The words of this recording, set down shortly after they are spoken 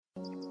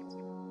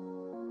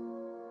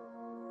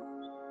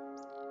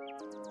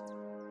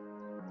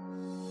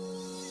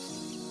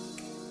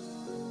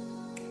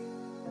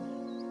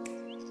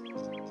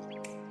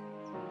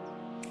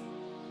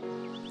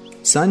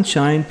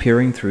Sunshine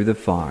peering through the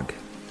fog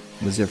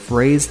was a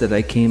phrase that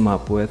I came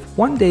up with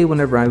one day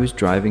whenever I was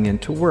driving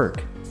into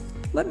work.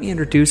 Let me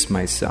introduce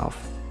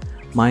myself.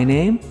 My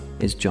name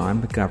is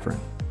John McGovern.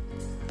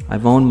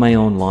 I've owned my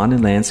own lawn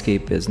and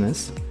landscape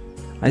business.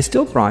 I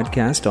still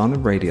broadcast on the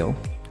radio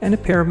and a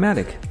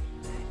paramedic,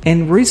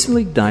 and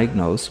recently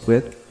diagnosed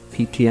with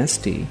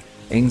PTSD,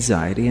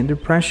 anxiety, and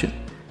depression.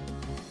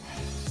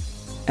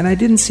 And I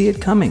didn't see it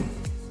coming.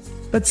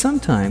 But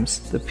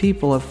sometimes the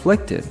people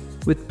afflicted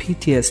with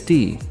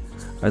PTSD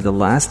are the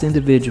last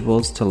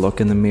individuals to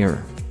look in the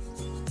mirror.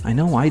 I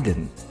know I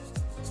didn't.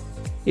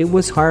 It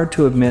was hard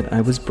to admit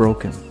I was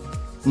broken.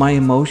 My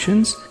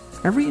emotions,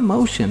 every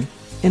emotion,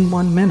 in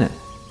 1 minute.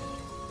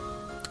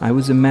 I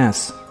was a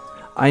mess.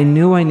 I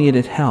knew I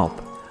needed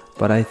help,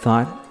 but I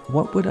thought,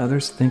 what would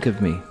others think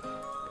of me?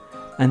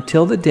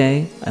 Until the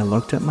day I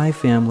looked at my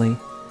family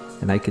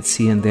and I could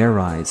see in their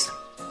eyes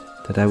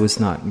that I was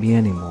not me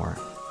anymore.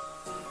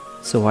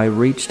 So I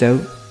reached out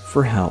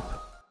for help.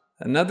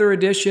 Another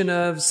edition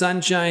of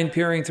Sunshine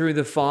Peering Through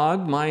the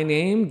Fog. My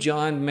name,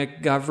 John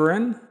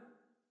McGovern.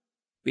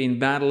 Been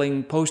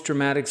battling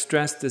post-traumatic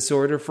stress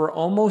disorder for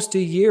almost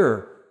a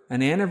year.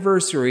 An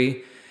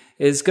anniversary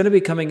is going to be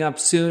coming up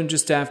soon,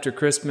 just after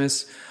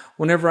Christmas,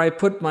 whenever I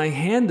put my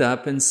hand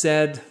up and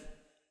said,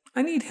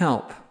 I need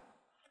help.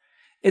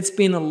 It's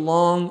been a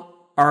long,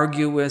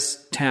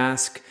 arduous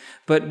task,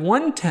 but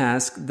one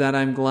task that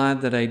I'm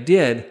glad that I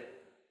did,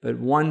 but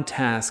one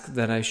task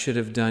that I should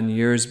have done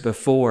years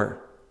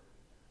before.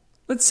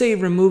 Let's say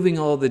removing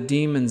all the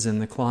demons in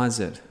the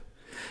closet.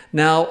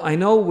 Now, I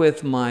know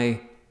with my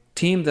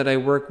team that I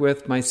work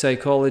with, my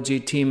psychology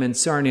team in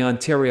Sarnia,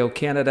 Ontario,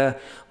 Canada,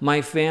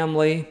 my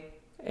family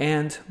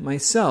and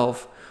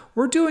myself,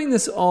 we're doing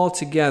this all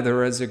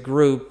together as a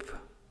group,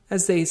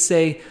 as they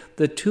say,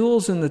 the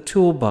tools in the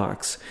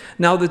toolbox.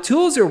 Now, the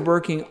tools are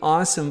working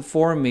awesome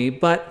for me,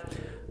 but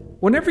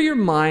whenever your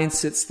mind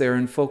sits there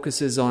and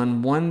focuses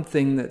on one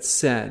thing that's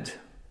said,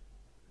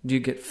 do you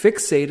get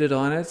fixated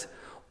on it,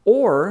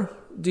 or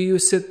do you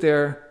sit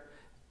there,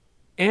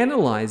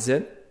 analyze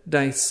it,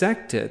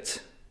 dissect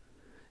it,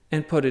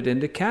 and put it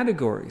into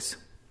categories?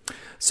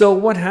 So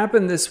what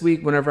happened this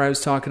week whenever I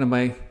was talking to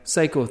my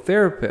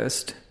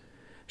psychotherapist,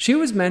 she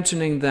was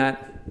mentioning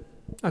that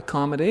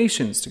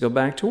accommodations to go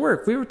back to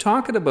work. We were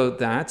talking about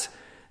that,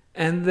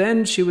 and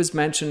then she was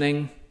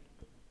mentioning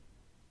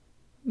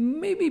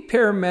maybe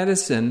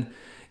paramedicine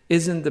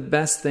isn't the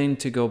best thing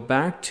to go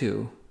back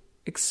to,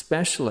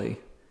 especially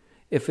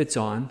if it's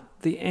on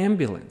the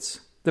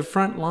ambulance, the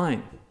front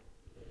line.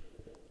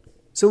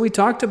 So we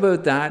talked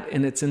about that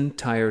in its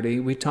entirety.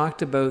 We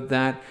talked about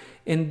that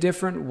in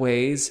different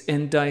ways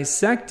in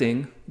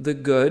dissecting the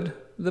good,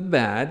 the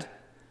bad,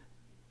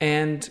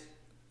 and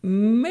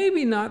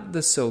maybe not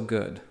the so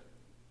good.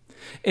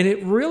 And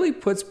it really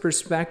puts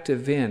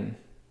perspective in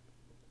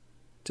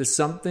to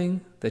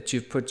something that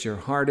you've put your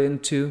heart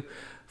into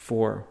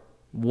for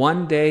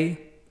one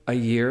day, a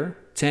year,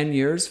 10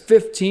 years,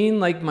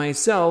 15 like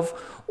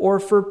myself, or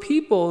for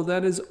people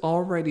that is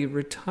already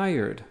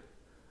retired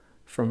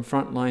from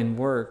frontline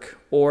work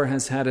or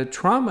has had a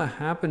trauma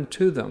happen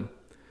to them.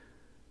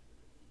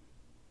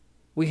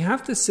 We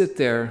have to sit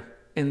there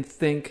and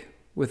think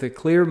with a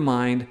clear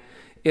mind.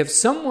 If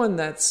someone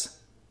that's,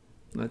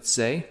 let's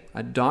say,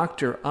 a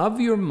doctor of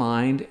your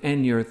mind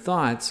and your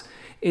thoughts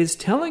is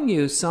telling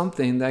you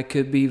something that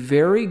could be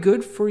very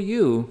good for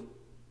you,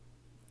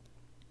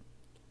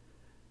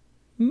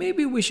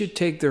 maybe we should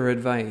take their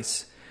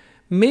advice.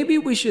 Maybe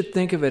we should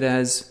think of it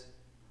as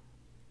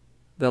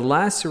the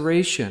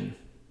laceration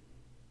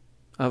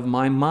of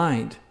my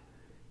mind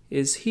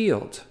is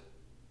healed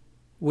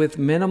with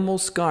minimal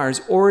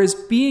scars, or is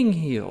being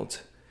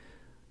healed.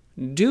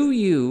 Do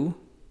you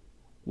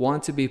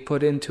want to be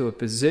put into a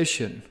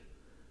position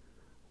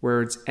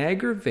where it's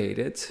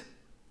aggravated,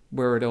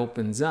 where it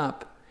opens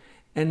up,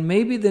 and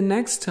maybe the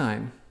next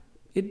time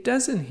it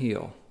doesn't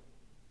heal?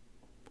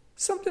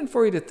 Something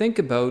for you to think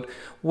about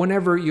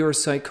whenever your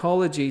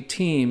psychology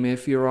team,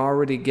 if you're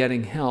already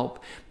getting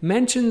help,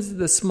 mentions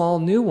the small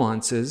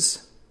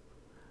nuances,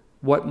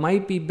 what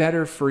might be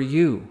better for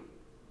you,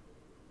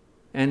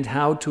 and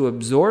how to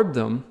absorb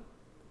them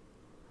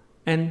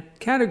and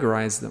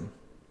categorize them.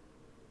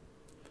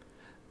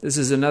 This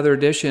is another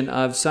edition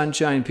of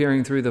Sunshine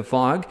Peering Through the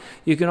Fog.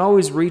 You can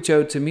always reach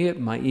out to me at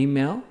my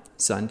email,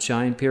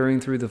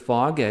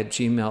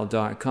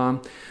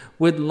 sunshinepeeringthroughthefog@gmail.com.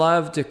 Would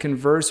love to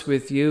converse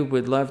with you,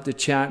 would love to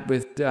chat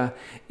with.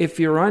 If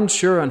you're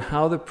unsure on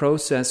how the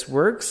process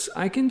works,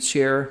 I can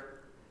share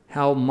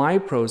how my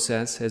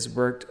process has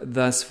worked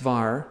thus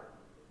far.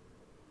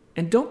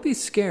 And don't be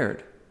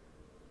scared.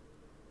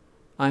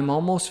 I'm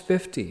almost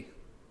 50.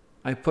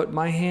 I put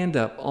my hand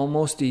up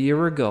almost a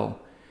year ago,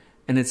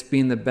 and it's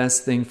been the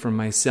best thing for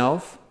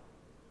myself,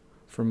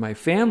 for my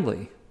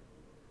family,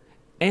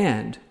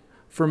 and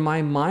for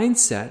my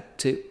mindset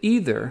to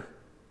either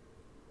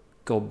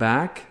go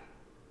back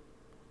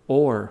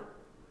or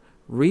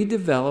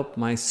redevelop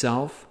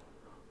myself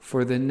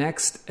for the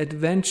next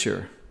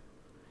adventure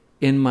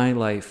in my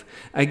life.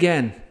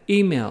 Again,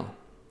 email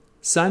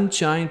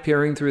sunshine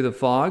peering through the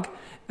fog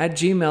at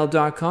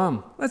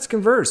gmail.com. Let's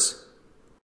converse.